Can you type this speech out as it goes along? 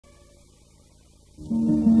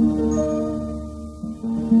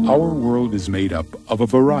Our world is made up of a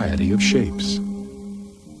variety of shapes.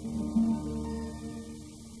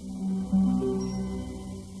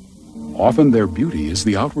 Often their beauty is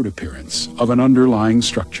the outward appearance of an underlying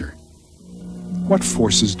structure. What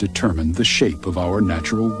forces determine the shape of our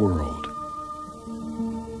natural world?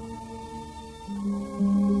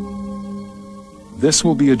 This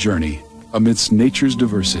will be a journey amidst nature's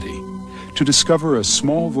diversity to discover a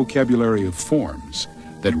small vocabulary of forms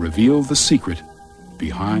that reveal the secret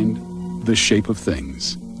behind the shape of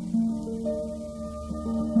things.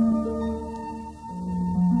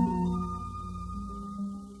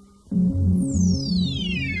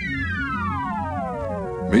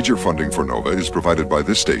 Major funding for NOVA is provided by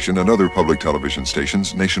this station and other public television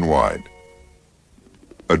stations nationwide.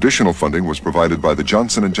 Additional funding was provided by the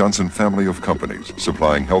Johnson & Johnson family of companies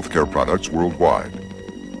supplying healthcare products worldwide.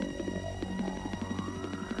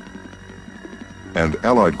 And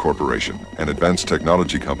Allied Corporation, an advanced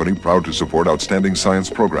technology company proud to support outstanding science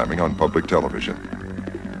programming on public television.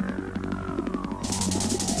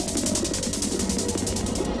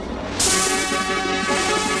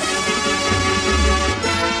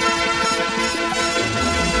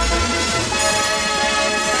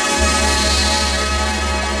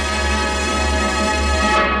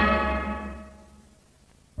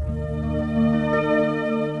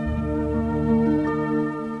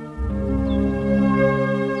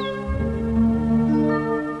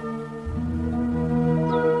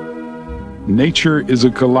 Nature is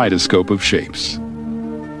a kaleidoscope of shapes.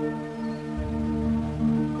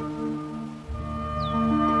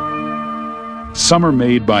 Some are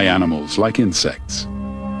made by animals like insects.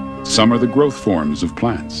 Some are the growth forms of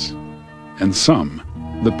plants. And some,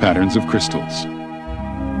 the patterns of crystals.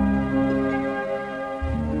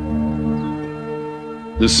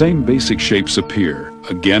 The same basic shapes appear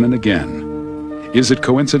again and again. Is it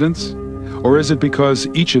coincidence? Or is it because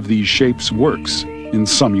each of these shapes works in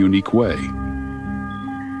some unique way?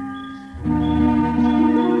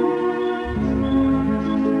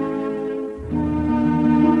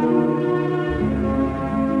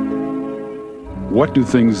 What do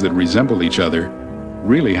things that resemble each other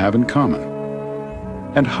really have in common?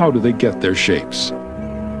 And how do they get their shapes?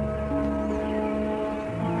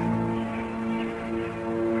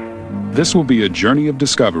 This will be a journey of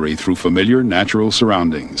discovery through familiar natural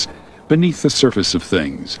surroundings, beneath the surface of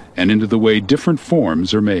things, and into the way different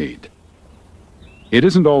forms are made. It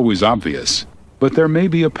isn't always obvious, but there may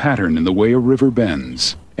be a pattern in the way a river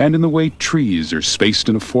bends, and in the way trees are spaced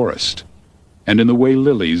in a forest, and in the way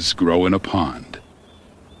lilies grow in a pond.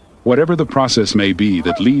 Whatever the process may be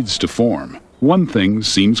that leads to form, one thing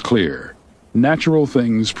seems clear. Natural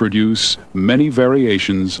things produce many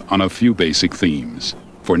variations on a few basic themes,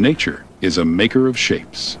 for nature is a maker of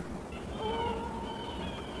shapes.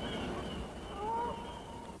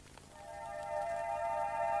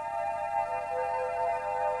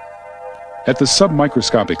 At the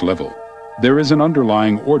submicroscopic level, there is an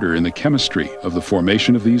underlying order in the chemistry of the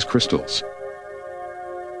formation of these crystals.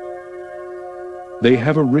 They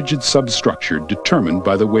have a rigid substructure determined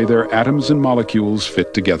by the way their atoms and molecules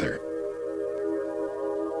fit together.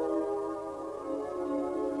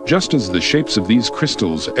 Just as the shapes of these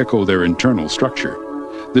crystals echo their internal structure,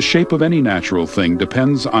 the shape of any natural thing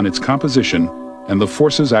depends on its composition and the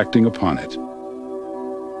forces acting upon it.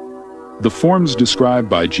 The forms described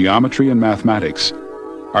by geometry and mathematics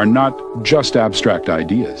are not just abstract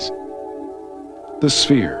ideas. The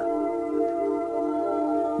sphere,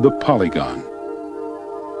 the polygon,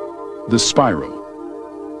 the spiral,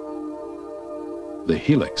 the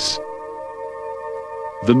helix,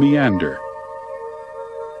 the meander,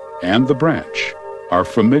 and the branch are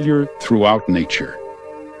familiar throughout nature.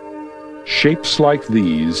 Shapes like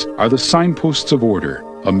these are the signposts of order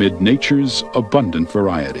amid nature's abundant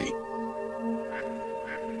variety.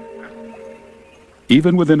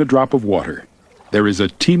 Even within a drop of water, there is a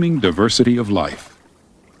teeming diversity of life.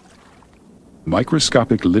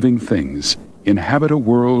 Microscopic living things inhabit a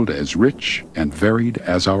world as rich and varied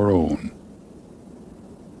as our own.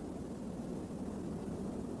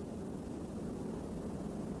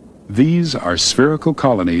 These are spherical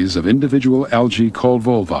colonies of individual algae called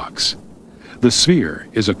volvox. The sphere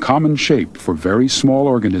is a common shape for very small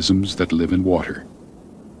organisms that live in water.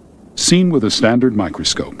 Seen with a standard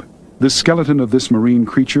microscope, the skeleton of this marine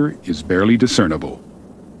creature is barely discernible.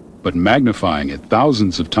 But magnifying it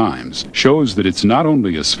thousands of times shows that it's not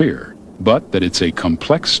only a sphere, but that it's a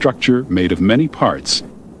complex structure made of many parts.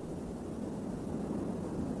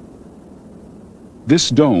 This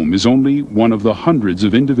dome is only one of the hundreds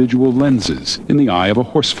of individual lenses in the eye of a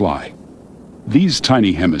horsefly. These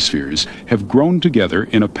tiny hemispheres have grown together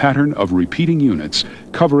in a pattern of repeating units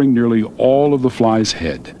covering nearly all of the fly's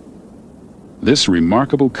head. This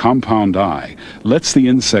remarkable compound eye lets the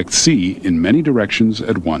insect see in many directions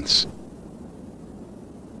at once.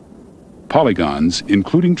 Polygons,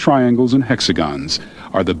 including triangles and hexagons,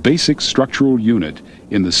 are the basic structural unit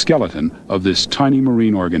in the skeleton of this tiny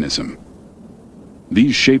marine organism.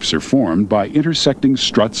 These shapes are formed by intersecting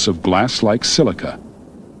struts of glass-like silica.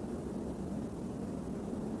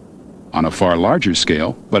 On a far larger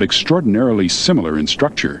scale, but extraordinarily similar in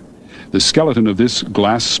structure, the skeleton of this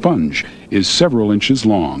glass sponge is several inches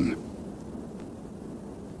long.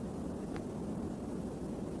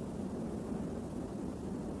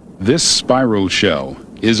 This spiral shell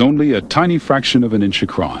is only a tiny fraction of an inch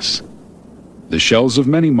across. The shells of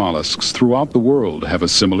many mollusks throughout the world have a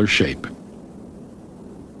similar shape.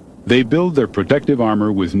 They build their protective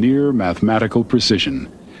armor with near mathematical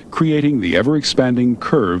precision, creating the ever-expanding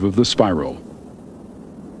curve of the spiral.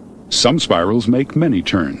 Some spirals make many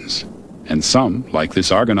turns, and some, like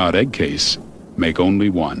this Argonaut egg case, make only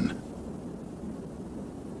one.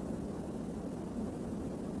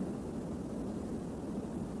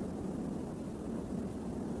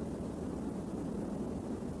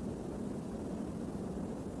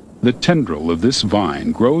 The tendril of this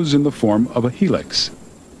vine grows in the form of a helix.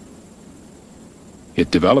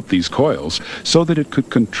 It developed these coils so that it could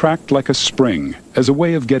contract like a spring as a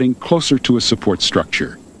way of getting closer to a support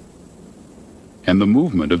structure. And the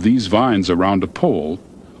movement of these vines around a pole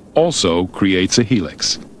also creates a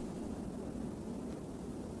helix.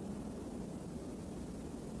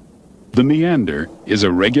 The meander is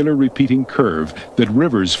a regular repeating curve that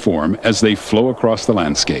rivers form as they flow across the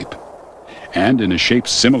landscape. And in a shape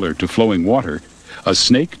similar to flowing water, a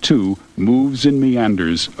snake too moves in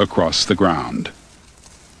meanders across the ground.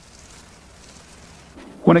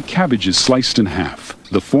 When a cabbage is sliced in half,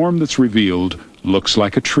 the form that's revealed looks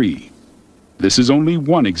like a tree. This is only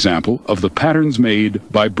one example of the patterns made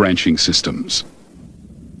by branching systems.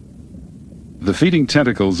 The feeding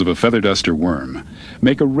tentacles of a feather duster worm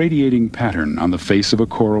make a radiating pattern on the face of a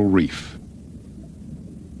coral reef.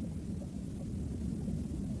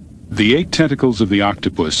 The 8 tentacles of the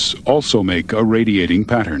octopus also make a radiating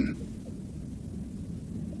pattern.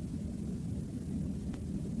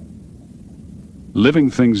 Living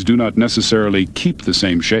things do not necessarily keep the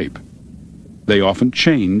same shape. They often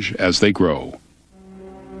change as they grow.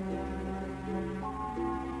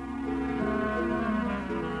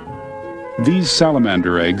 These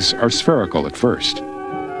salamander eggs are spherical at first.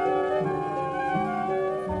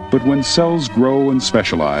 But when cells grow and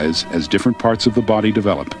specialize as different parts of the body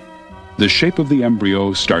develop, the shape of the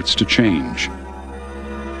embryo starts to change.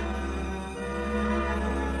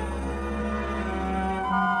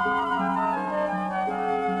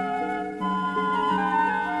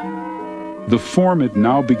 The form it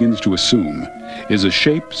now begins to assume is a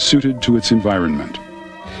shape suited to its environment.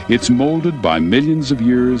 It's molded by millions of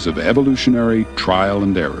years of evolutionary trial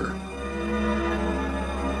and error.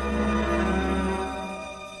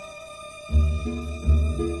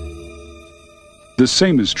 The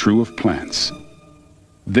same is true of plants.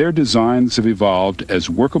 Their designs have evolved as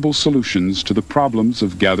workable solutions to the problems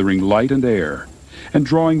of gathering light and air and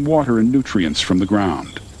drawing water and nutrients from the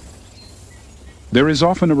ground. There is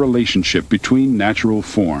often a relationship between natural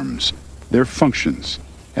forms, their functions,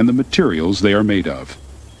 and the materials they are made of.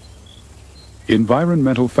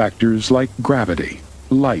 Environmental factors like gravity,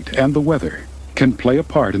 light, and the weather can play a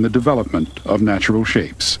part in the development of natural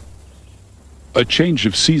shapes. A change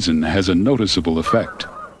of season has a noticeable effect.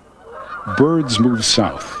 Birds move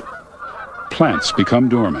south, plants become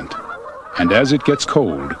dormant, and as it gets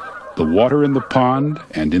cold, the water in the pond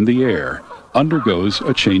and in the air undergoes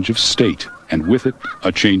a change of state, and with it,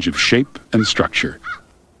 a change of shape and structure.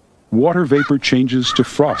 Water vapor changes to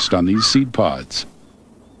frost on these seed pods.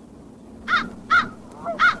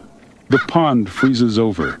 The pond freezes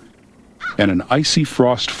over, and an icy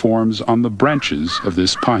frost forms on the branches of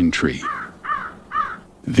this pine tree.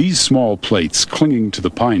 These small plates clinging to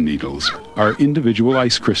the pine needles are individual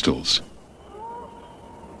ice crystals.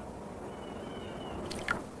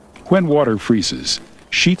 When water freezes,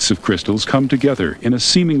 sheets of crystals come together in a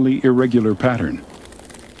seemingly irregular pattern.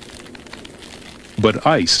 But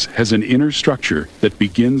ice has an inner structure that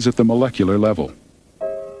begins at the molecular level.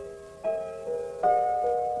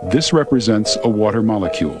 This represents a water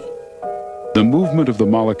molecule. The movement of the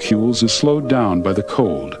molecules is slowed down by the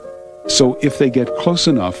cold, so if they get close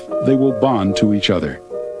enough, they will bond to each other.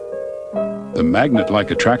 The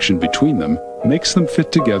magnet-like attraction between them makes them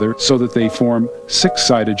fit together so that they form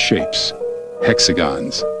six-sided shapes,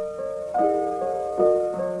 hexagons.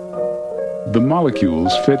 The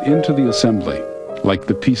molecules fit into the assembly, like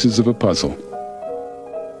the pieces of a puzzle.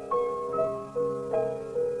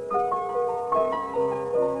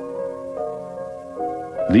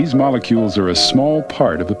 These molecules are a small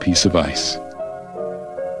part of a piece of ice.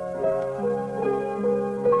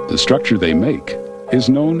 The structure they make is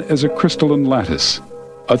known as a crystalline lattice,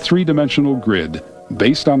 a three-dimensional grid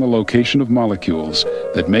based on the location of molecules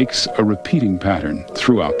that makes a repeating pattern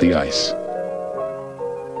throughout the ice.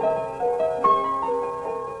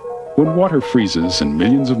 When water freezes and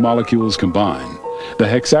millions of molecules combine, the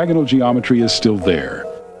hexagonal geometry is still there.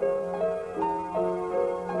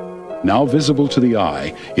 Now visible to the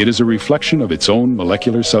eye, it is a reflection of its own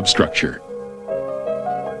molecular substructure.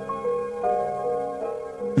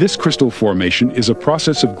 This crystal formation is a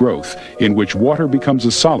process of growth in which water becomes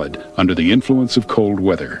a solid under the influence of cold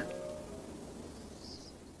weather.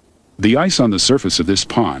 The ice on the surface of this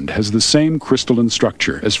pond has the same crystalline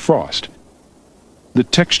structure as frost. The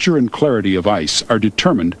texture and clarity of ice are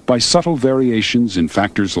determined by subtle variations in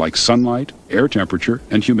factors like sunlight, air temperature,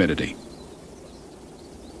 and humidity.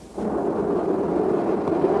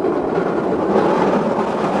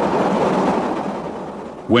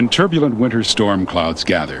 When turbulent winter storm clouds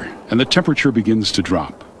gather and the temperature begins to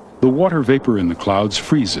drop, the water vapor in the clouds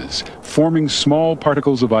freezes, forming small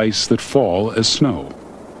particles of ice that fall as snow.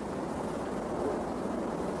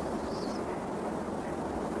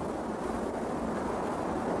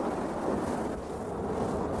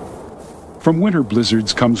 From winter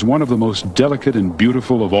blizzards comes one of the most delicate and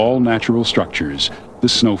beautiful of all natural structures, the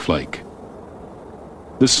snowflake.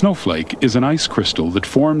 The snowflake is an ice crystal that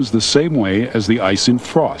forms the same way as the ice in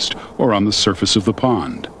frost or on the surface of the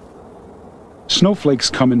pond. Snowflakes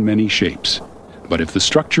come in many shapes, but if the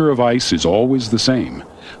structure of ice is always the same,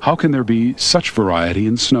 how can there be such variety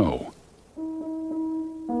in snow?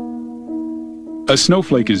 A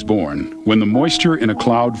snowflake is born when the moisture in a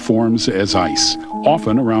cloud forms as ice,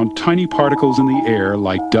 often around tiny particles in the air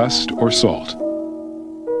like dust or salt.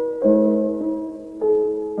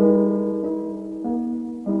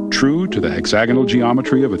 True to the hexagonal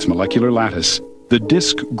geometry of its molecular lattice, the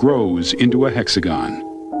disk grows into a hexagon.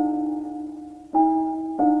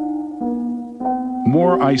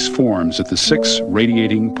 More ice forms at the 6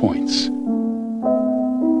 radiating points.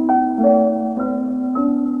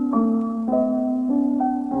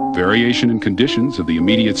 Variation in conditions of the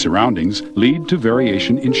immediate surroundings lead to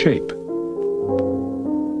variation in shape.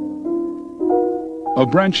 A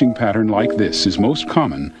branching pattern like this is most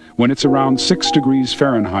common when it's around 6 degrees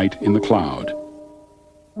Fahrenheit in the cloud.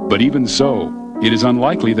 But even so, it is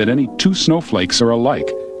unlikely that any 2 snowflakes are alike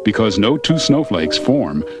because no 2 snowflakes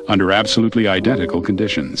form under absolutely identical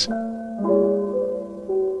conditions.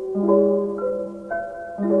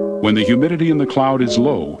 When the humidity in the cloud is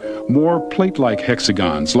low, more plate-like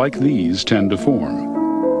hexagons like these tend to form.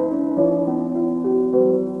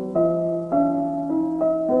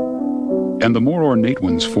 And the more ornate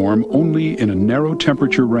ones form only in a narrow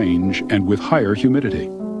temperature range and with higher humidity.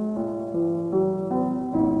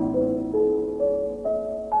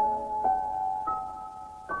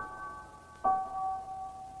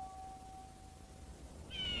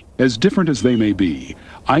 As different as they may be,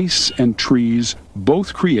 ice and trees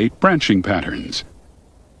both create branching patterns.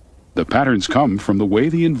 The patterns come from the way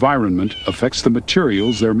the environment affects the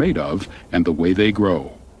materials they're made of and the way they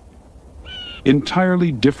grow.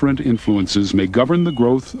 Entirely different influences may govern the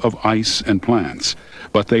growth of ice and plants,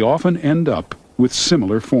 but they often end up with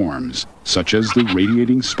similar forms, such as the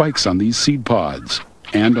radiating spikes on these seed pods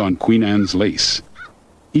and on Queen Anne's lace.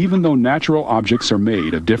 Even though natural objects are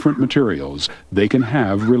made of different materials, they can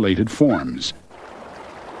have related forms.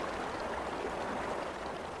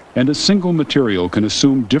 And a single material can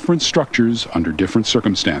assume different structures under different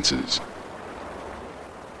circumstances.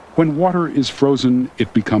 When water is frozen,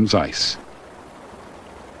 it becomes ice.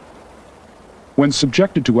 When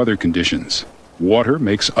subjected to other conditions, water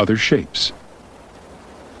makes other shapes.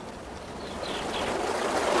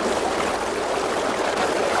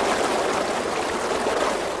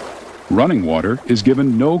 Running water is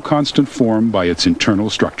given no constant form by its internal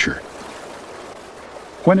structure.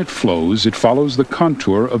 When it flows, it follows the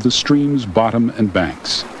contour of the stream's bottom and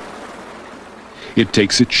banks. It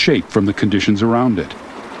takes its shape from the conditions around it.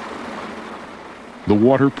 The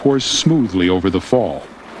water pours smoothly over the fall.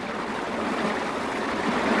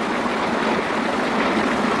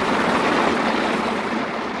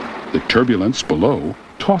 The turbulence below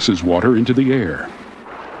tosses water into the air.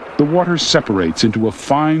 The water separates into a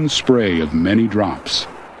fine spray of many drops.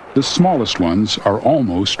 The smallest ones are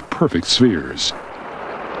almost perfect spheres.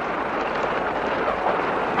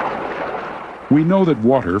 We know that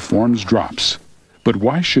water forms drops, but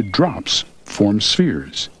why should drops forms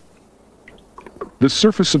spheres. The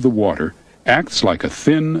surface of the water acts like a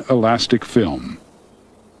thin, elastic film.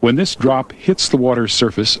 When this drop hits the water's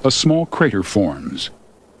surface, a small crater forms.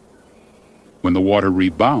 When the water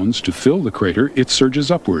rebounds to fill the crater, it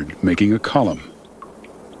surges upward, making a column.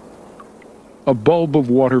 A bulb of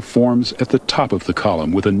water forms at the top of the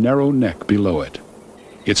column with a narrow neck below it.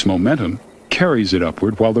 Its momentum carries it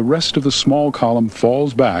upward while the rest of the small column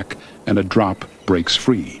falls back and a drop breaks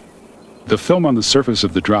free. The film on the surface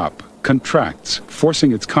of the drop contracts,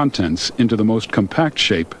 forcing its contents into the most compact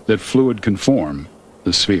shape that fluid can form,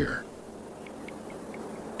 the sphere.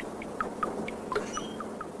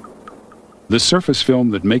 The surface film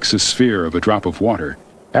that makes a sphere of a drop of water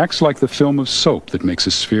acts like the film of soap that makes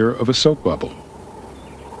a sphere of a soap bubble.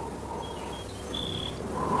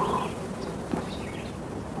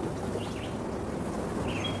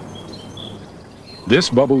 This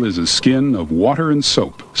bubble is a skin of water and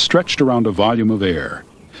soap stretched around a volume of air.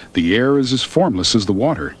 The air is as formless as the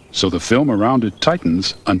water, so the film around it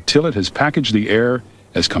tightens until it has packaged the air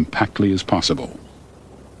as compactly as possible.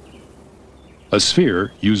 A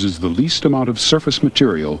sphere uses the least amount of surface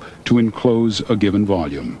material to enclose a given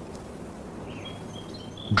volume.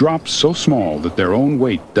 Drops so small that their own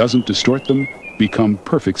weight doesn't distort them become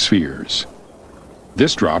perfect spheres.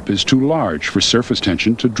 This drop is too large for surface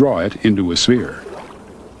tension to draw it into a sphere.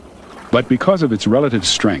 But because of its relative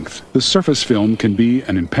strength, the surface film can be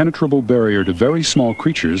an impenetrable barrier to very small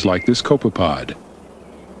creatures like this copepod.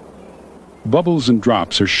 Bubbles and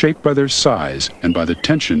drops are shaped by their size and by the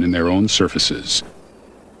tension in their own surfaces.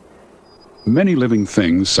 Many living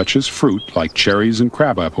things, such as fruit like cherries and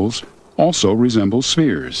crab apples, also resemble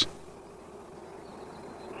spheres.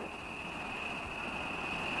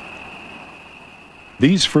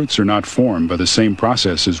 These fruits are not formed by the same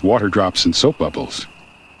process as water drops and soap bubbles.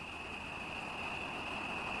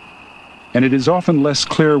 And it is often less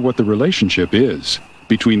clear what the relationship is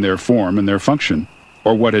between their form and their function,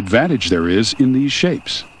 or what advantage there is in these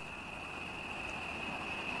shapes.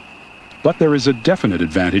 But there is a definite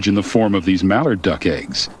advantage in the form of these mallard duck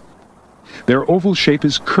eggs. Their oval shape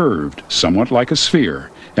is curved, somewhat like a sphere,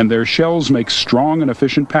 and their shells make strong and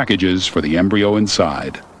efficient packages for the embryo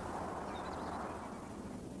inside.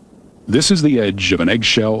 This is the edge of an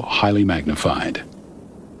eggshell highly magnified.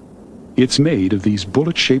 It's made of these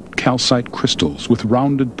bullet-shaped calcite crystals with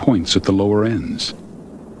rounded points at the lower ends.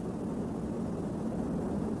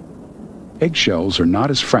 Eggshells are not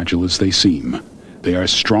as fragile as they seem. They are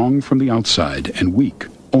strong from the outside and weak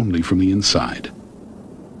only from the inside.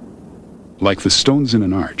 Like the stones in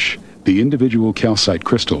an arch, the individual calcite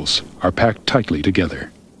crystals are packed tightly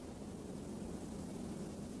together.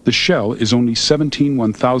 The shell is only 17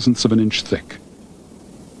 1/1000ths of an inch thick.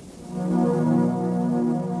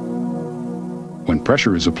 When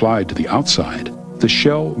pressure is applied to the outside, the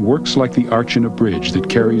shell works like the arch in a bridge that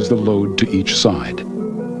carries the load to each side.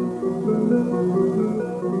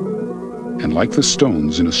 And like the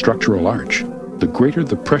stones in a structural arch, the greater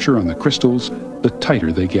the pressure on the crystals, the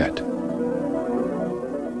tighter they get.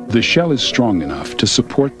 The shell is strong enough to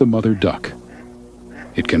support the mother duck.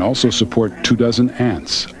 It can also support 24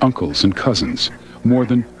 aunts, uncles, and cousins, more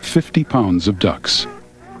than 50 pounds of ducks.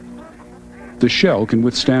 The shell can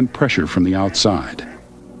withstand pressure from the outside,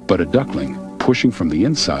 but a duckling pushing from the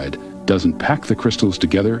inside doesn't pack the crystals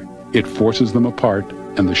together, it forces them apart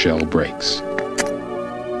and the shell breaks.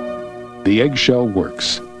 The eggshell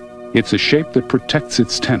works. It's a shape that protects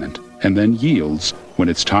its tenant and then yields when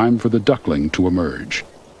it's time for the duckling to emerge.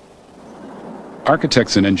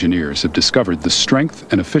 Architects and engineers have discovered the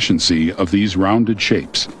strength and efficiency of these rounded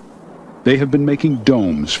shapes. They have been making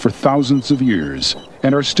domes for thousands of years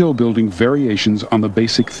and are still building variations on the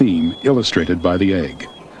basic theme illustrated by the egg.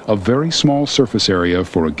 A very small surface area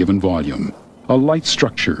for a given volume. A light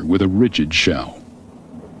structure with a rigid shell.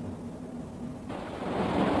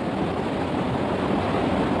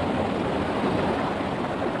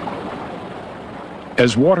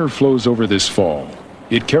 As water flows over this fall,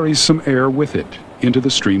 it carries some air with it into the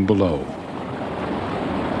stream below.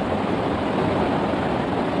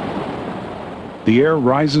 The air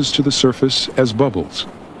rises to the surface as bubbles,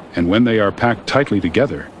 and when they are packed tightly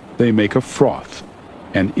together, they make a froth,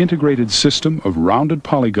 an integrated system of rounded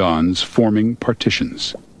polygons forming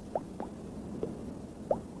partitions.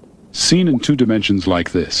 Seen in 2 dimensions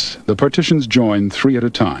like this, the partitions join 3 at a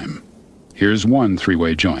time. Here's one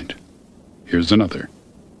 3-way joint. Here's another.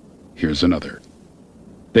 Here's another.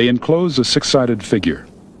 They enclose a 6-sided figure.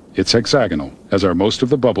 It's hexagonal, as are most of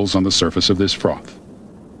the bubbles on the surface of this froth.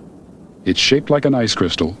 It's shaped like an ice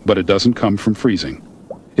crystal, but it doesn't come from freezing.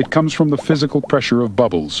 It comes from the physical pressure of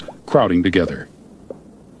bubbles crowding together.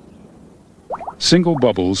 Single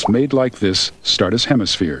bubbles made like this start as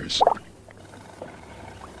hemispheres.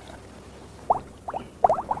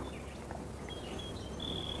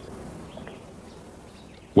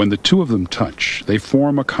 When the two of them touch, they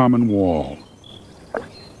form a common wall.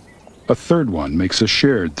 A third one makes a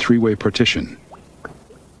shared three-way partition.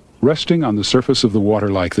 Resting on the surface of the water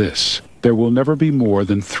like this, there will never be more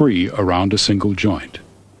than 3 around a single joint.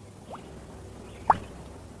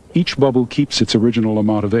 Each bubble keeps its original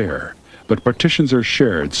amount of air, but partitions are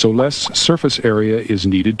shared, so less surface area is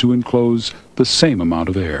needed to enclose the same amount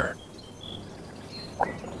of air.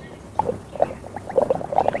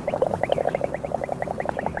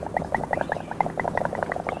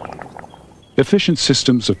 Efficient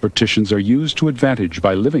systems of partitions are used to advantage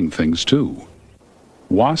by living things too.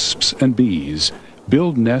 Wasps and bees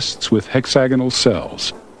build nests with hexagonal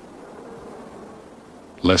cells.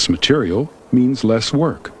 Less material means less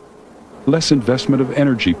work, less investment of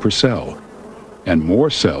energy per cell, and more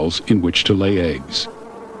cells in which to lay eggs.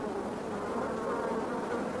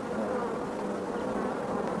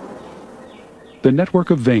 The network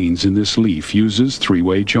of veins in this leaf uses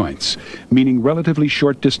three-way joints, meaning relatively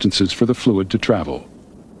short distances for the fluid to travel.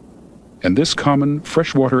 And this common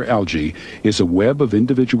freshwater algae is a web of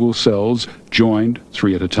individual cells joined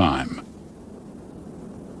 3 at a time.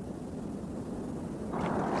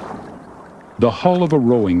 The hull of a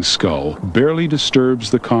rowing scull barely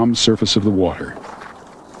disturbs the calm surface of the water.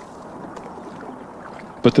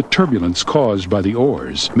 But the turbulence caused by the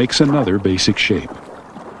oars makes another basic shape.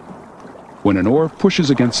 When an oar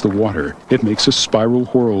pushes against the water, it makes a spiral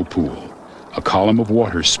whirlpool, a column of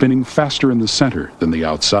water spinning faster in the center than the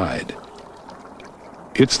outside.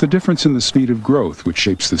 It's the difference in the speed of growth which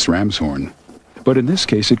shapes this ram's horn, but in this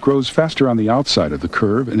case it grows faster on the outside of the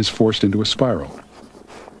curve and is forced into a spiral.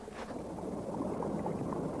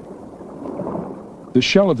 The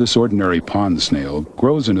shell of this ordinary pond snail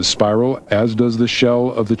grows in a spiral, as does the shell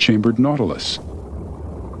of the chambered nautilus.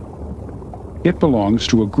 It belongs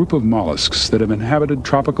to a group of mollusks that have inhabited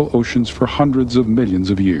tropical oceans for hundreds of millions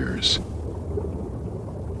of years.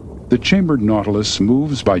 The chambered nautilus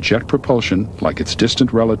moves by jet propulsion like its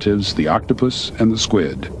distant relatives, the octopus and the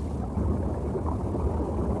squid.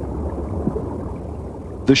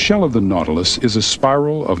 The shell of the nautilus is a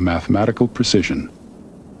spiral of mathematical precision.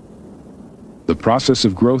 The process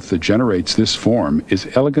of growth that generates this form is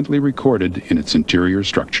elegantly recorded in its interior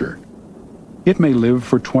structure. It may live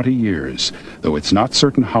for 20 years, though it's not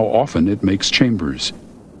certain how often it makes chambers.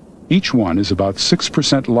 Each one is about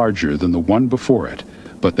 6% larger than the one before it,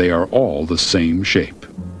 but they are all the same shape.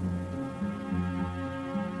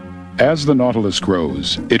 As the nautilus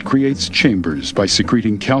grows, it creates chambers by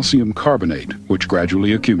secreting calcium carbonate, which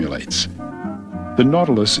gradually accumulates. The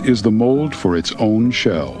nautilus is the mold for its own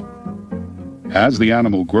shell. As the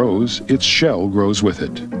animal grows, its shell grows with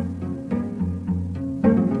it.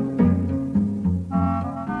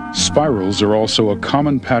 Spirals are also a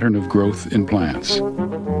common pattern of growth in plants.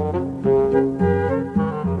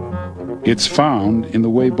 It's found in the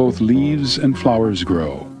way both leaves and flowers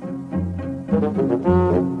grow.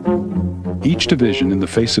 Each division in the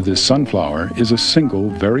face of this sunflower is a single,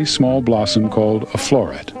 very small blossom called a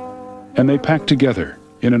floret, and they pack together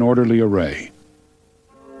in an orderly array.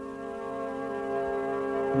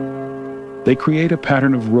 They create a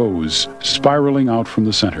pattern of rows spiraling out from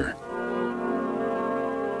the center.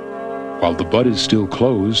 While the bud is still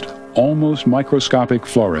closed, almost microscopic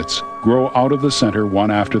florets grow out of the center one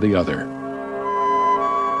after the other.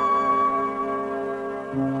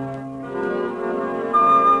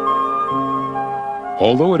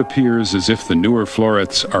 Although it appears as if the newer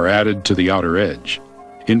florets are added to the outer edge,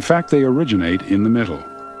 in fact they originate in the middle.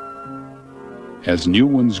 As new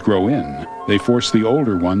ones grow in, they force the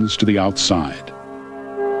older ones to the outside.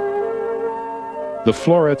 The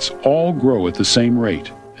florets all grow at the same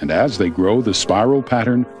rate, and as they grow, the spiral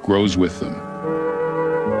pattern grows with them.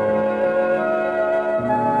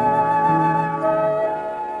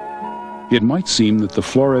 It might seem that the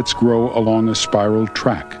florets grow along a spiral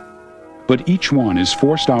track, but each one is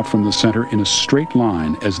forced out from the center in a straight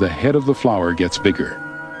line as the head of the flower gets bigger.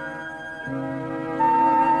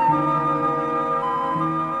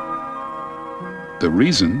 The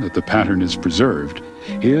reason that the pattern is preserved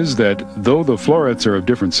is that though the florets are of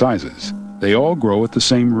different sizes, they all grow at the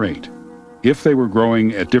same rate. If they were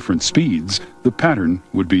growing at different speeds, the pattern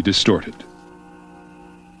would be distorted.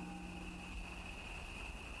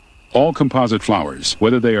 All composite flowers,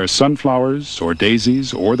 whether they are sunflowers or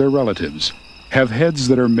daisies or their relatives, have heads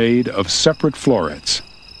that are made of separate florets.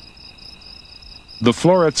 The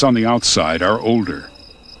florets on the outside are older.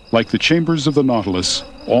 Like the chambers of the nautilus,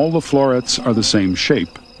 all the florets are the same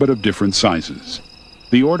shape, but of different sizes.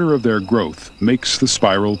 The order of their growth makes the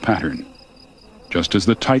spiral pattern, just as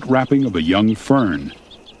the tight wrapping of a young fern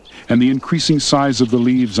and the increasing size of the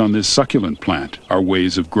leaves on this succulent plant are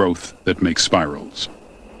ways of growth that make spirals.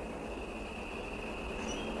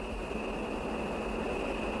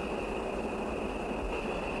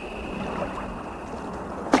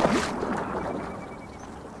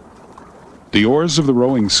 The oars of the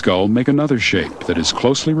rowing scull make another shape that is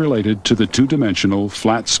closely related to the two-dimensional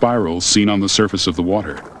flat spirals seen on the surface of the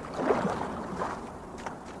water.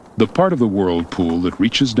 The part of the whirlpool that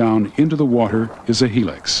reaches down into the water is a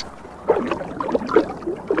helix.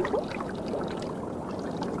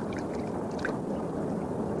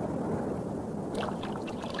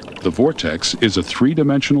 The vortex is a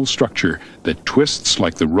three-dimensional structure that twists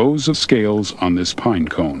like the rows of scales on this pine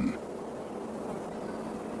cone.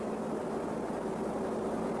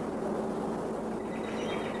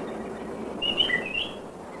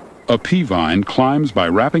 A pea vine climbs by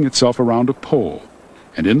wrapping itself around a pole,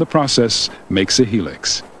 and in the process makes a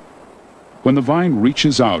helix. When the vine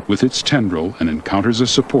reaches out with its tendril and encounters a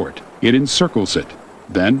support, it encircles it,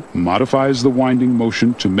 then modifies the winding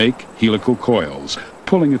motion to make helical coils,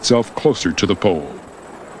 pulling itself closer to the pole.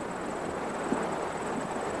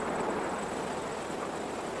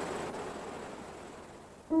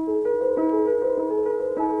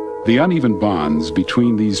 The uneven bonds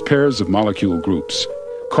between these pairs of molecule groups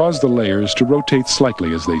cause the layers to rotate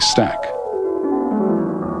slightly as they stack,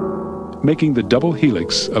 making the double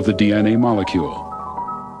helix of the DNA molecule,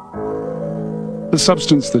 the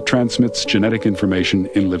substance that transmits genetic information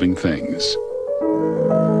in living things.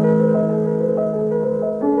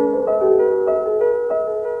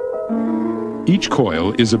 Each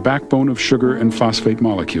coil is a backbone of sugar and phosphate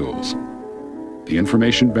molecules. The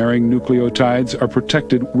information-bearing nucleotides are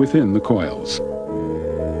protected within the coils.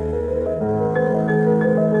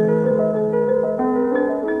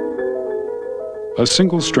 A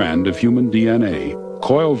single strand of human DNA,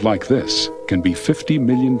 coiled like this, can be 50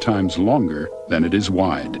 million times longer than it is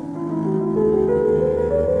wide.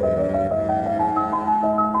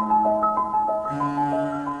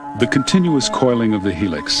 The continuous coiling of the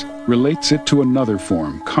helix relates it to another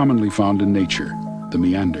form commonly found in nature, the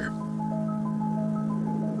meander.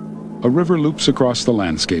 A river loops across the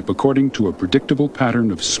landscape according to a predictable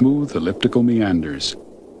pattern of smooth elliptical meanders,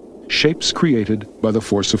 shapes created by the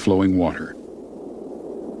force of flowing water.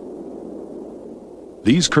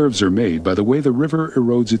 These curves are made by the way the river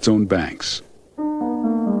erodes its own banks.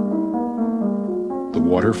 The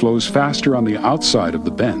water flows faster on the outside of the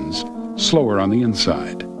bends, slower on the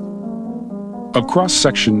inside. A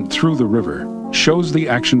cross-section through the river shows the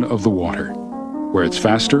action of the water. Where it's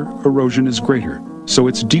faster, erosion is greater, so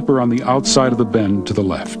it's deeper on the outside of the bend to the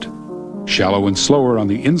left. Shallow and slower on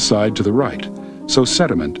the inside to the right, so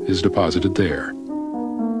sediment is deposited there.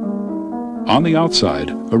 On the outside,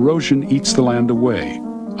 erosion eats the land away.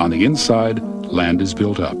 On the inside, land is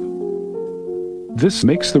built up. This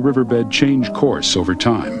makes the riverbed change course over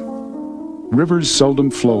time. Rivers seldom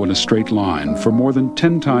flow in a straight line for more than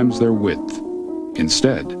 10 times their width.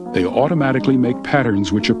 Instead, they automatically make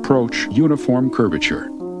patterns which approach uniform curvature.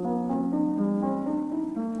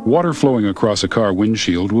 Water flowing across a car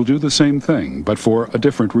windshield will do the same thing, but for a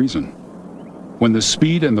different reason. When the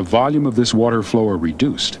speed and the volume of this water flow are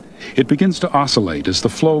reduced, it begins to oscillate as the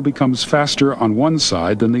flow becomes faster on one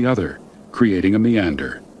side than the other, creating a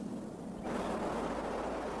meander.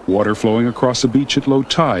 Water flowing across a beach at low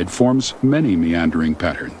tide forms many meandering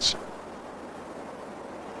patterns.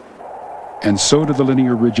 And so do the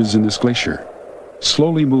linear ridges in this glacier,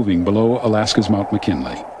 slowly moving below Alaska's Mount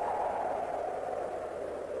McKinley.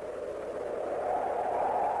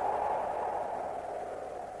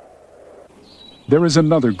 There is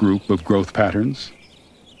another group of growth patterns.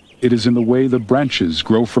 It is in the way the branches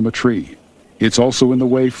grow from a tree. It's also in the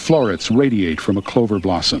way florets radiate from a clover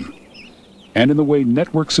blossom, and in the way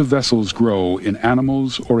networks of vessels grow in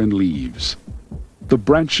animals or in leaves. The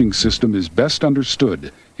branching system is best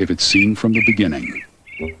understood if it's seen from the beginning.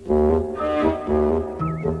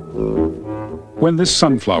 When this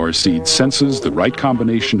sunflower seed senses the right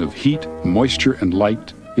combination of heat, moisture, and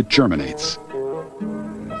light, it germinates.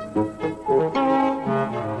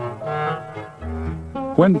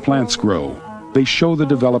 When plants grow, they show the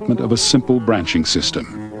development of a simple branching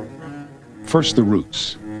system. First, the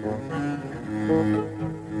roots.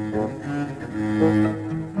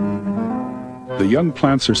 The young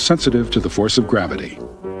plants are sensitive to the force of gravity.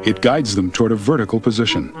 It guides them toward a vertical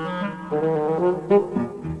position.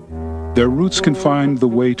 Their roots can find the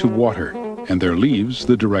way to water, and their leaves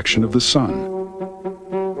the direction of the sun.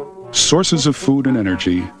 Sources of food and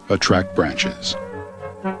energy attract branches.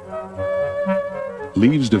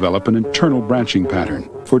 leaves develop an internal branching pattern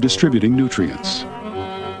for distributing nutrients.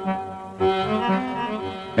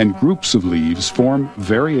 And groups of leaves form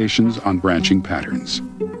variations on branching patterns.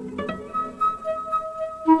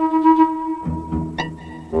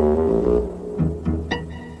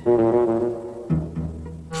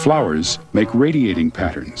 Flowers make radiating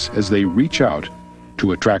patterns as they reach out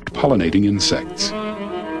to attract pollinating insects.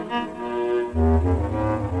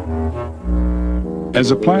 As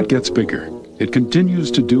a plant gets bigger, it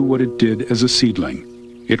continues to do what it did as a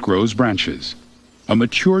seedling. It grows branches. A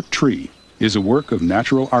mature tree is a work of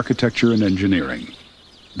natural architecture and engineering.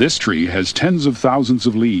 This tree has tens of thousands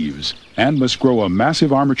of leaves and must grow a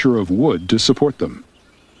massive armature of wood to support them.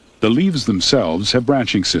 The leaves themselves have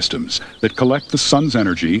branching systems that collect the sun's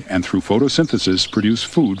energy and through photosynthesis produce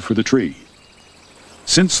food for the tree.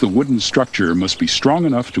 Since the wooden structure must be strong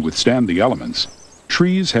enough to withstand the elements,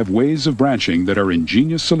 trees have ways of branching that are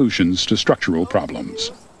ingenious solutions to structural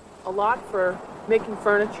problems. A lot for making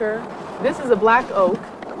furniture. This is a black oak,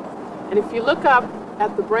 and if you look up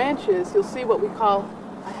at the branches, you'll see what we call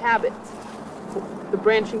a habit, the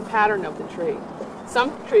branching pattern of the tree.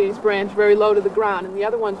 Some trees branch very low to the ground, and the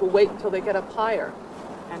other ones will wait until they get up higher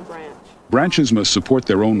and branch. Branches must support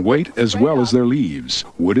their own weight as well as their leaves.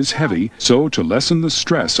 Wood is heavy, so to lessen the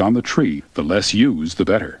stress on the tree, the less used, the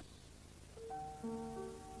better.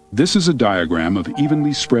 This is a diagram of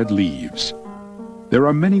evenly spread leaves. There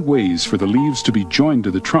are many ways for the leaves to be joined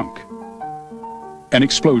to the trunk. An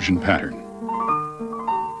explosion pattern.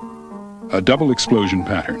 A double explosion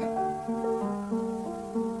pattern.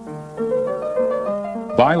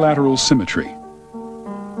 Bilateral symmetry.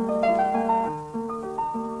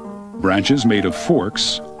 Branches made of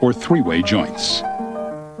forks or three-way joints.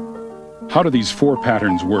 How do these four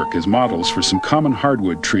patterns work as models for some common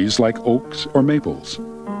hardwood trees like oaks or maples?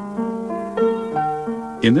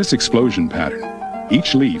 In this explosion pattern,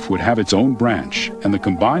 each leaf would have its own branch, and the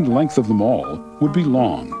combined length of them all would be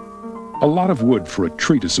long. A lot of wood for a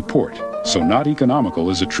tree to support, so not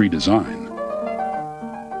economical as a tree design.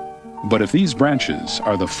 But if these branches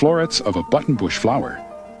are the florets of a buttonbush flower,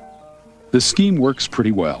 the scheme works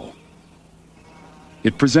pretty well.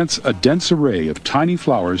 It presents a dense array of tiny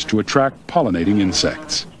flowers to attract pollinating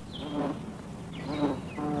insects.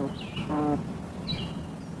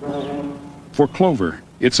 For clover,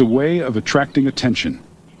 it's a way of attracting attention.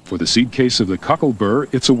 For the seed case of the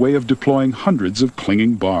cocklebur, it's a way of deploying hundreds of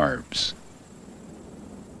clinging barbs.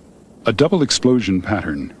 A double explosion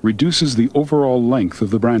pattern reduces the overall length of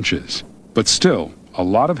the branches, but still, a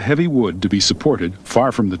lot of heavy wood to be supported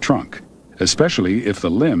far from the trunk, especially if the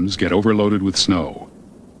limbs get overloaded with snow.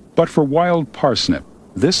 But for wild parsnip,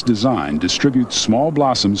 this design distributes small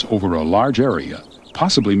blossoms over a large area,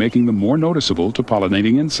 possibly making them more noticeable to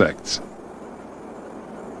pollinating insects.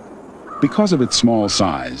 Because of its small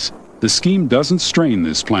size, the scheme doesn't strain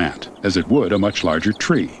this plant, as it would a much larger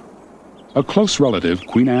tree. A close relative,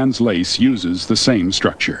 Queen Anne's lace, uses the same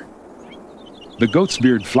structure. The goat's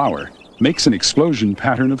beard flower makes an explosion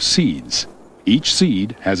pattern of seeds. Each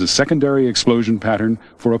seed has a secondary explosion pattern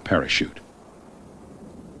for a parachute.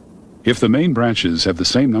 If the main branches have the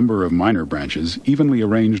same number of minor branches evenly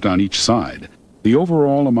arranged on each side, the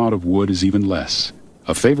overall amount of wood is even less,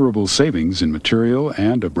 a favorable savings in material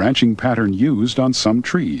and a branching pattern used on some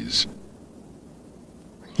trees.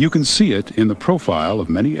 You can see it in the profile of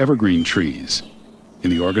many evergreen trees, in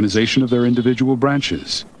the organization of their individual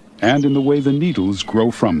branches, and in the way the needles grow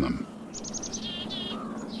from them.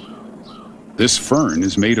 This fern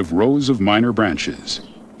is made of rows of minor branches.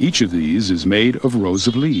 Each of these is made of rows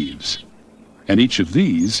of leaves, and each of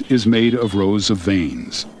these is made of rows of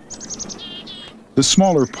veins. The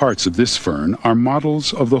smaller parts of this fern are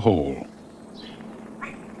models of the whole.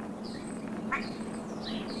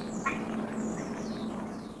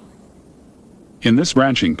 In this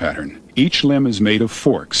branching pattern, each limb is made of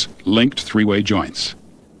forks, linked three-way joints.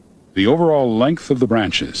 The overall length of the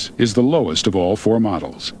branches is the lowest of all four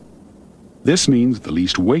models. This means the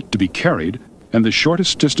least weight to be carried and the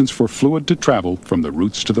shortest distance for fluid to travel from the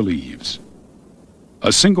roots to the leaves.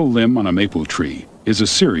 A single limb on a maple tree is a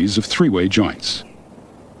series of three-way joints.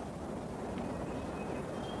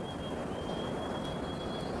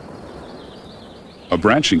 A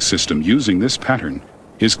branching system using this pattern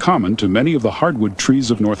is common to many of the hardwood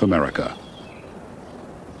trees of North America.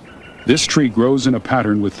 This tree grows in a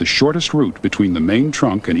pattern with the shortest root between the main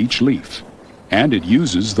trunk and each leaf, and it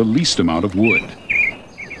uses the least amount of wood.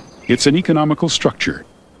 It's an economical structure,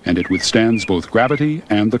 and it withstands both gravity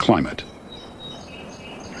and the climate.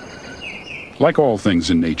 Like all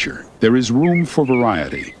things in nature, there is room for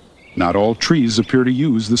variety. Not all trees appear to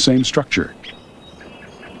use the same structure.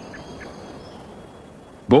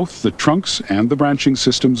 Both the trunks and the branching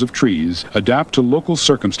systems of trees adapt to local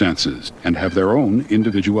circumstances and have their own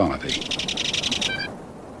individuality.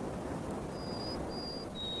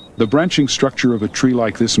 The branching structure of a tree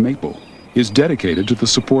like this maple is dedicated to the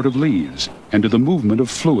support of leaves and to the movement of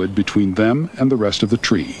fluid between them and the rest of the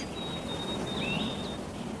tree.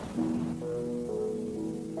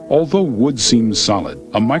 Although wood seems solid,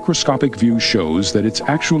 a microscopic view shows that it's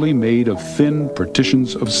actually made of thin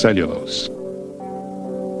partitions of cellulose.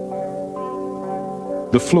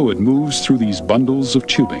 The fluid moves through these bundles of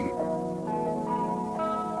tubing.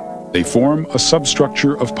 They form a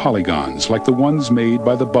substructure of polygons like the ones made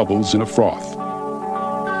by the bubbles in a froth.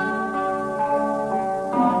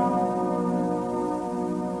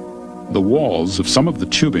 The walls of some of the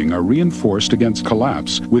tubing are reinforced against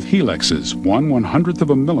collapse with helixes 1/100th of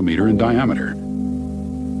a millimeter in diameter.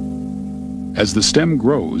 As the stem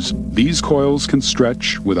grows, these coils can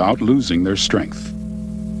stretch without losing their strength.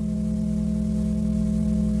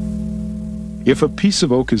 If a piece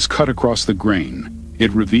of oak is cut across the grain,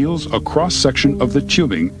 it reveals a cross-section of the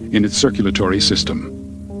tubing in its circulatory system.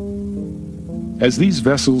 As these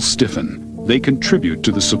vessels stiffen, they contribute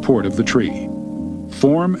to the support of the tree.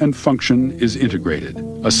 Form and function is integrated.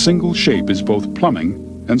 A single shape is both plumbing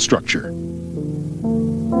and structure.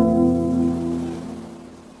 I'm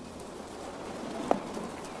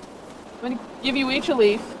going to give you each a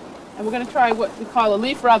leaf, and we're going to try what we call a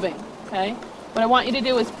leaf rubbing, okay? What I want you to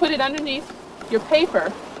do is put it underneath your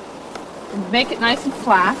paper and make it nice and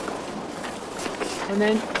flat, and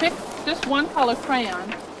then pick just one color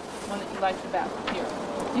crayon, one that you like the best. Here,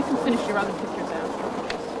 you can finish your other pictures after.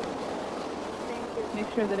 Make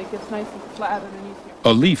sure that it gets nice and flat underneath here.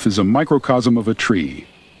 A leaf is a microcosm of a tree.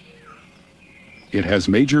 It has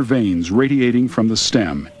major veins radiating from the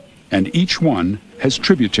stem, and each one has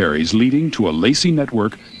tributaries leading to a lacy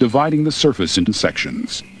network dividing the surface into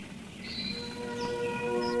sections.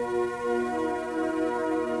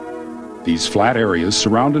 These flat areas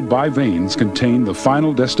surrounded by veins contain the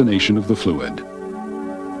final destination of the fluid.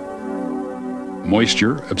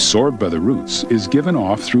 Moisture absorbed by the roots is given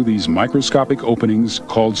off through these microscopic openings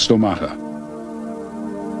called stomata.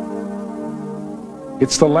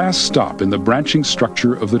 It's the last stop in the branching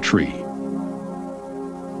structure of the tree.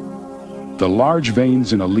 The large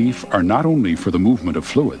veins in a leaf are not only for the movement of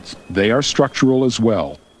fluids, they are structural as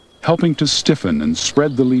well, helping to stiffen and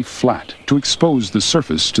spread the leaf flat to expose the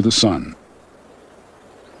surface to the sun.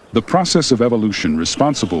 The process of evolution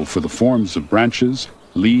responsible for the forms of branches,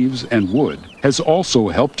 leaves, and wood has also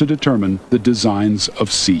helped to determine the designs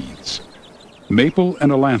of seeds. Maple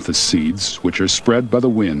and ailanthus seeds, which are spread by the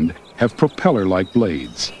wind, have propeller-like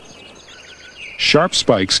blades. Sharp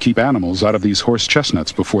spikes keep animals out of these horse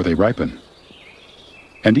chestnuts before they ripen.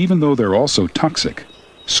 And even though they're also toxic,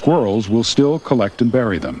 squirrels will still collect and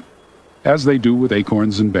bury them, as they do with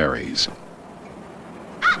acorns and berries.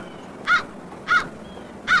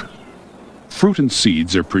 Fruit and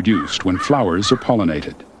seeds are produced when flowers are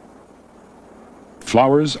pollinated.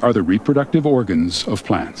 Flowers are the reproductive organs of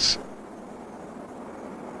plants.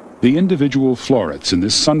 The individual florets in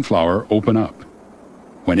this sunflower open up.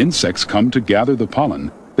 When insects come to gather the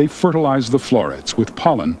pollen, they fertilize the florets with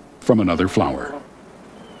pollen from another flower.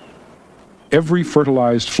 Every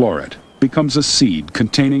fertilized floret becomes a seed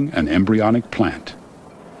containing an embryonic plant.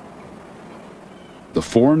 The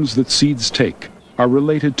forms that seeds take are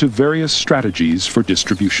related to various strategies for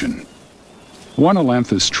distribution. One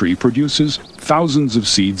ailanthus tree produces thousands of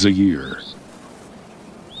seeds a year.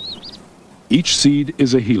 Each seed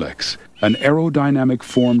is a helix, an aerodynamic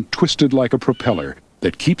form twisted like a propeller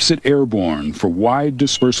that keeps it airborne for wide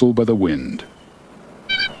dispersal by the wind.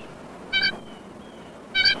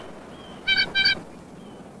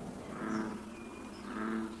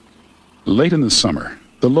 Late in the summer,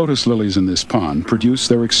 the lotus lilies in this pond produce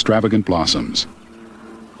their extravagant blossoms.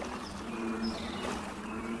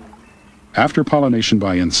 After pollination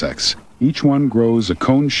by insects, each one grows a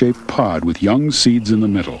cone-shaped pod with young seeds in the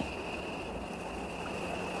middle.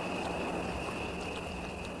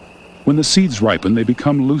 When the seeds ripen, they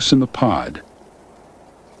become loose in the pod.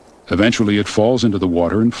 Eventually, it falls into the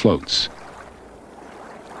water and floats.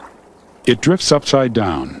 It drifts upside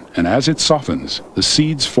down, and as it softens, the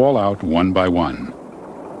seeds fall out one by one.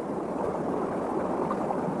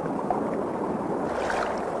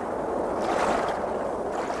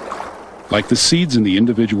 Like the seeds in the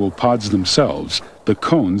individual pods themselves, the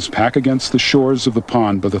cones pack against the shores of the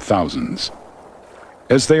pond by the thousands.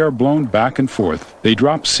 As they are blown back and forth, they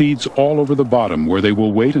drop seeds all over the bottom where they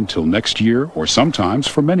will wait until next year, or sometimes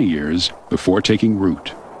for many years, before taking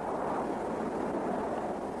root.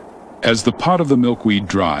 As the pod of the milkweed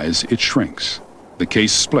dries, it shrinks. The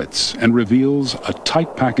case splits and reveals a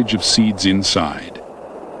tight package of seeds inside.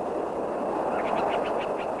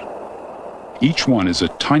 Each one is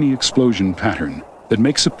a tiny explosion pattern that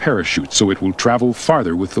makes a parachute so it will travel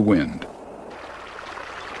farther with the wind.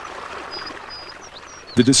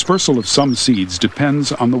 The dispersal of some seeds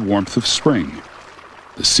depends on the warmth of spring.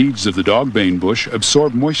 The seeds of the dogbane bush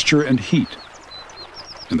absorb moisture and heat,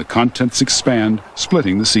 and the contents expand,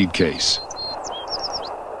 splitting the seed case.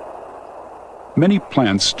 Many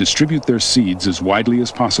plants distribute their seeds as widely as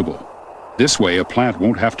possible. This way, a plant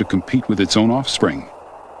won't have to compete with its own offspring.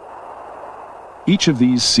 Each of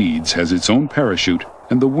these seeds has its own parachute,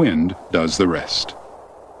 and the wind does the rest.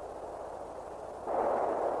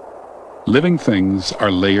 Living things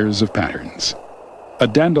are layers of patterns. A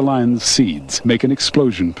dandelion's seeds make an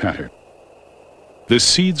explosion pattern. The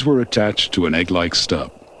seeds were attached to an egg-like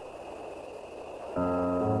stub.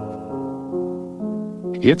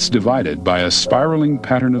 It's divided by a spiraling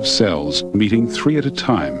pattern of cells meeting 3 at a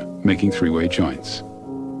time, making 3-way joints.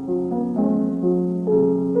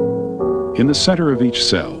 In the center of each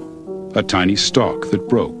cell, a tiny stalk that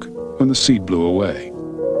broke when the seed blew away.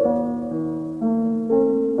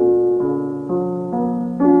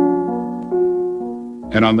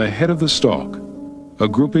 And on the head of the stalk, a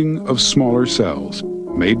grouping of smaller cells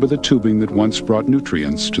made by the tubing that once brought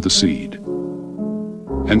nutrients to the seed.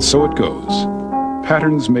 And so it goes,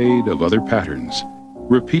 patterns made of other patterns,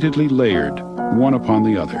 repeatedly layered one upon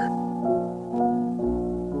the other.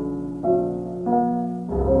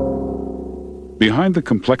 Behind the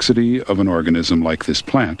complexity of an organism like this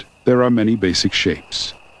plant, there are many basic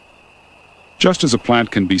shapes. Just as a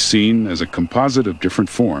plant can be seen as a composite of different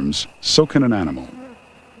forms, so can an animal.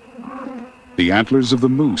 The antlers of the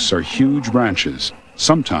moose are huge branches,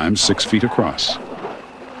 sometimes 6 feet across.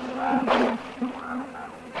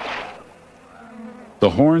 The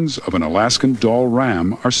horns of an Alaskan doll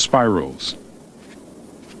ram are spirals.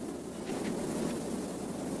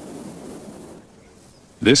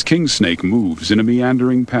 This king snake moves in a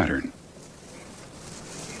meandering pattern.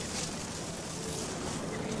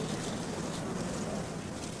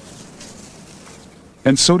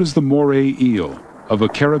 And so does the moray eel of a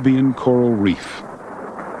Caribbean coral reef.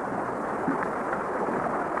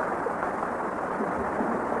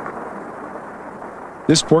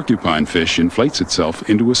 This porcupine fish inflates itself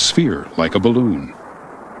into a sphere like a balloon.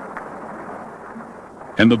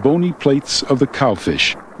 And the bony plates of the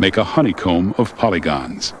cowfish make a honeycomb of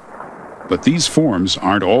polygons. But these forms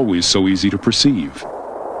aren't always so easy to perceive.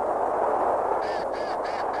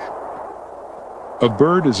 A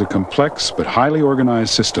bird is a complex but highly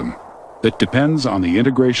organized system that depends on the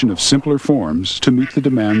integration of simpler forms to meet the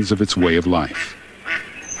demands of its way of life.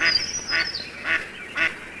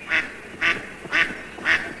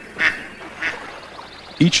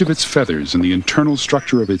 Each of its feathers and the internal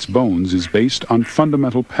structure of its bones is based on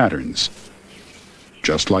fundamental patterns,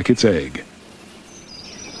 just like its egg.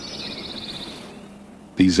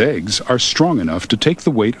 These eggs are strong enough to take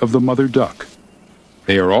the weight of the mother duck.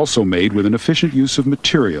 They are also made with an efficient use of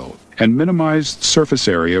material and minimized surface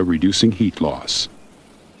area, reducing heat loss.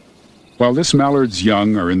 While this mallard's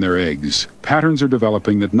young are in their eggs, patterns are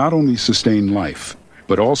developing that not only sustain life,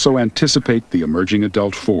 but also anticipate the emerging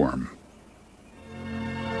adult form.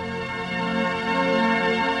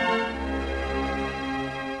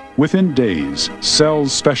 Within days,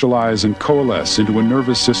 cells specialize and coalesce into a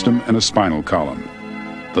nervous system and a spinal column.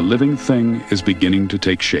 The living thing is beginning to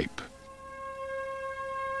take shape.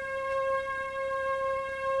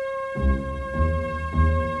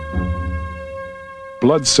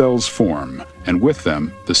 Blood cells form, and with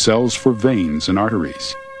them, the cells for veins and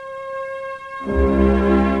arteries.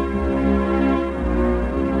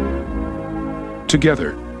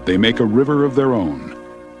 Together, they make a river of their own,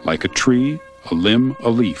 like a tree, a limb, a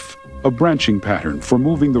leaf, a branching pattern for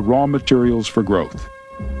moving the raw materials for growth.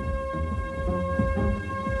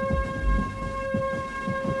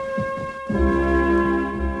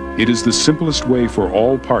 It is the simplest way for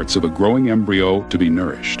all parts of a growing embryo to be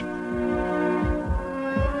nourished.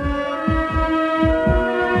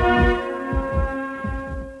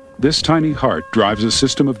 This tiny heart drives a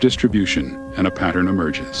system of distribution, and a pattern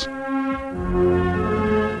emerges.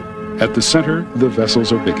 At the center, the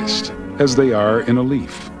vessels are biggest, as they are in a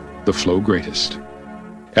leaf, the flow greatest.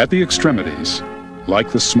 At the extremities,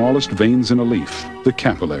 like the smallest veins in a leaf, the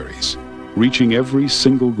capillaries, reaching every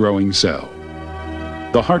single growing cell.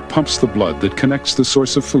 The heart pumps the blood that connects the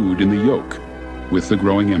source of food in the yolk with the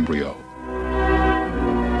growing embryo.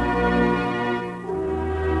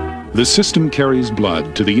 The system carries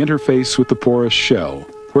blood to the interface with the porous shell,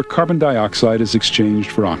 where carbon dioxide is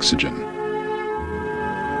exchanged for oxygen.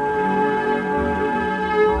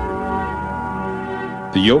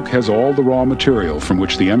 The yolk has all the raw material from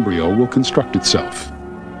which the embryo will construct itself.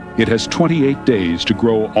 It has 28 days to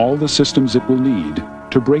grow all the systems it will need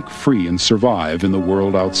to break free and survive in the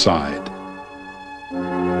world outside.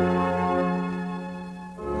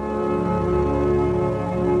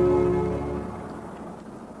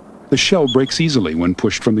 The shell breaks easily when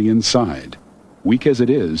pushed from the inside. Weak as it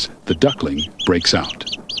is, the duckling breaks out.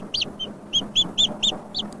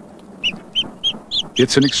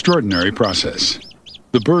 It's an extraordinary process.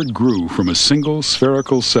 The bird grew from a single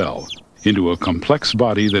spherical cell into a complex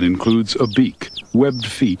body that includes a beak, webbed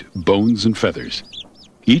feet, bones, and feathers.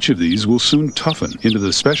 Each of these will soon toughen into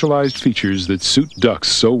the specialized features that suit ducks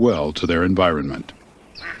so well to their environment.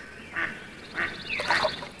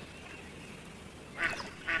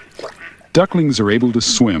 Ducklings are able to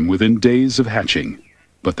swim within days of hatching,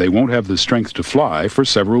 but they won't have the strength to fly for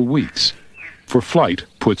several weeks. For flight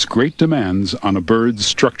puts great demands on a bird's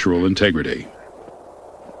structural integrity.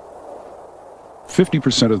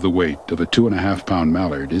 50% of the weight of a 2.5-pound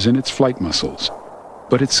mallard is in its flight muscles,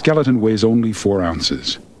 but its skeleton weighs only 4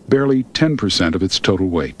 ounces, barely 10% of its total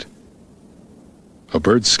weight. A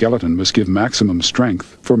bird's skeleton must give maximum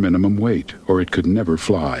strength for minimum weight, or it could never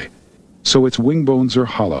fly. So its wing bones are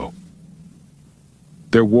hollow.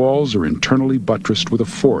 Their walls are internally buttressed with a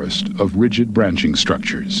forest of rigid branching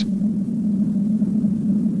structures.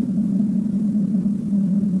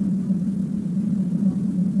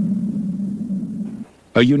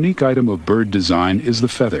 A unique item of bird design is the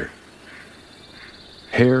feather.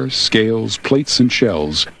 Hair, scales, plates, and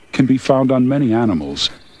shells can be found on many animals,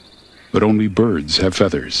 but only birds have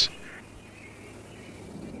feathers.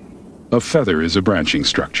 A feather is a branching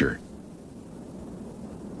structure.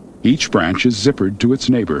 Each branch is zippered to its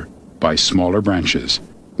neighbor by smaller branches,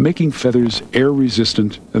 making feathers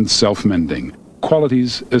air-resistant and self-mending,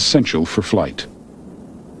 qualities essential for flight.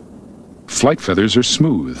 Flight feathers are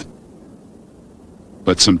smooth,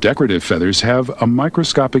 but some decorative feathers have a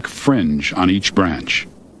microscopic fringe on each branch.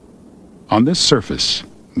 On this surface,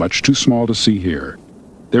 much too small to see here,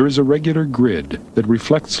 there is a regular grid that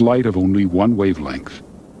reflects light of only one wavelength.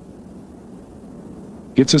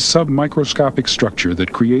 It's a submicroscopic structure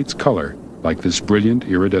that creates color like this brilliant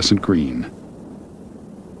iridescent green.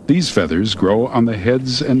 These feathers grow on the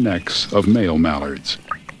heads and necks of male mallards.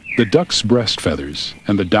 The duck's breast feathers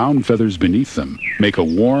and the down feathers beneath them make a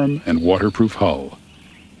warm and waterproof hull.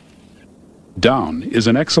 Down is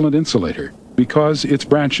an excellent insulator because its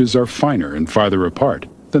branches are finer and farther apart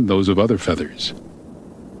than those of other feathers.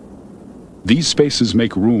 These spaces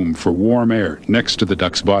make room for warm air next to the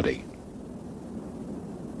duck's body.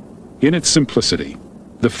 In its simplicity,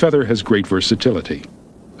 the feather has great versatility,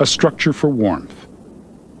 a structure for warmth,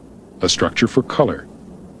 a structure for color,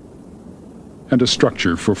 and a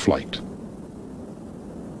structure for flight.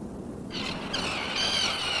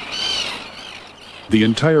 The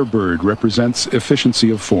entire bird represents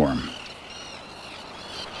efficiency of form.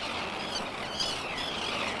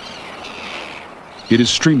 It is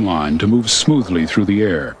streamlined to move smoothly through the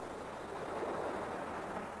air.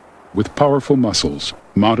 With powerful muscles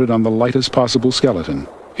mounted on the lightest possible skeleton,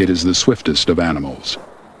 it is the swiftest of animals.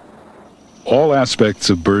 All aspects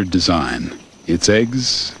of bird design, its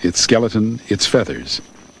eggs, its skeleton, its feathers,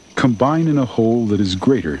 combine in a whole that is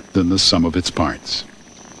greater than the sum of its parts.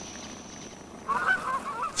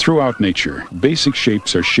 Throughout nature, basic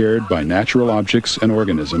shapes are shared by natural objects and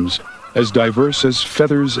organisms as diverse as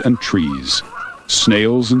feathers and trees,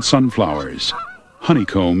 snails and sunflowers,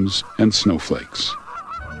 honeycombs and snowflakes.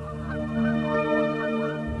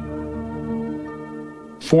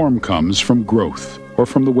 Form comes from growth or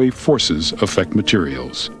from the way forces affect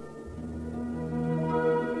materials.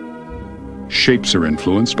 Shapes are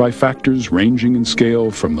influenced by factors ranging in scale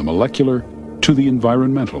from the molecular to the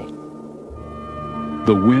environmental.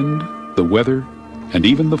 The wind, the weather, and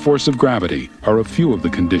even the force of gravity are a few of the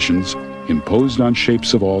conditions imposed on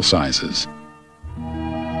shapes of all sizes.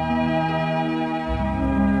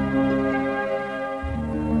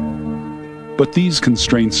 But these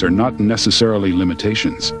constraints are not necessarily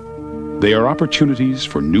limitations. They are opportunities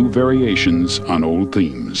for new variations on old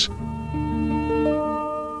themes.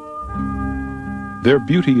 Their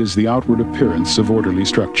beauty is the outward appearance of orderly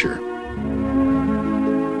structure.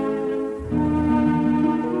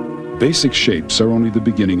 Basic shapes are only the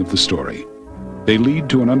beginning of the story. They lead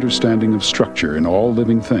to an understanding of structure in all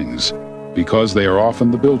living things because they are often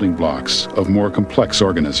the building blocks of more complex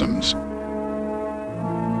organisms.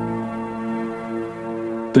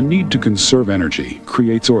 The need to conserve energy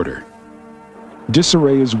creates order.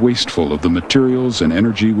 Disarray is wasteful of the materials and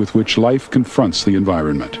energy with which life confronts the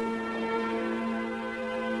environment.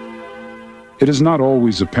 It is not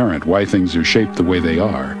always apparent why things are shaped the way they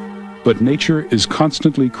are, but nature is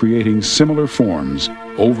constantly creating similar forms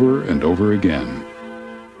over and over again.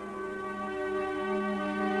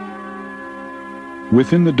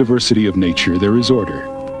 Within the diversity of nature there is order,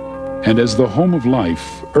 and as the home of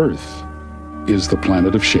life, Earth is the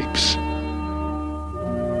planet of shapes.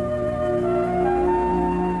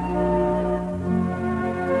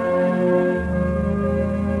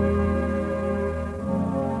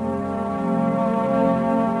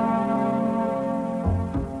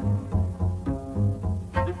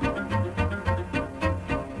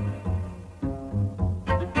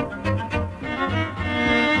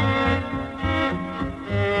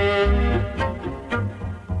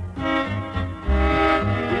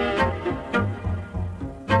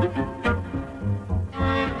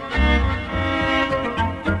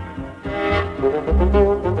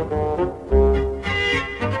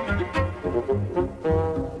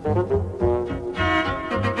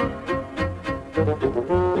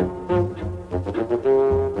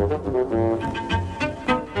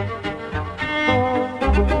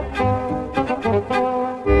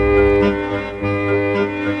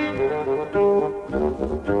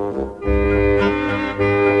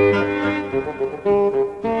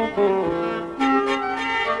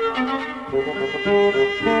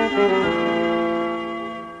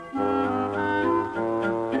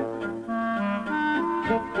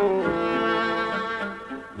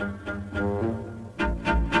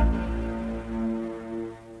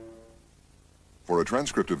 For a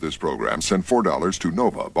transcript of this program, send $4 to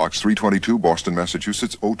Nova, Box 322, Boston,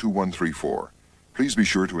 Massachusetts, 02134. Please be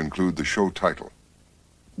sure to include the show title.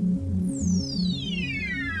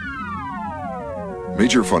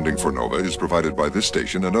 Major funding for Nova is provided by this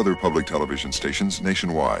station and other public television stations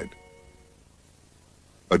nationwide.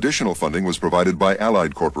 Additional funding was provided by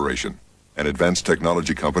Allied Corporation, an advanced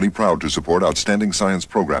technology company proud to support outstanding science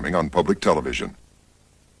programming on public television.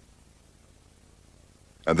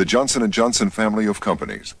 And the Johnson & Johnson family of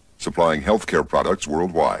companies, supplying healthcare products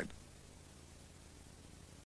worldwide.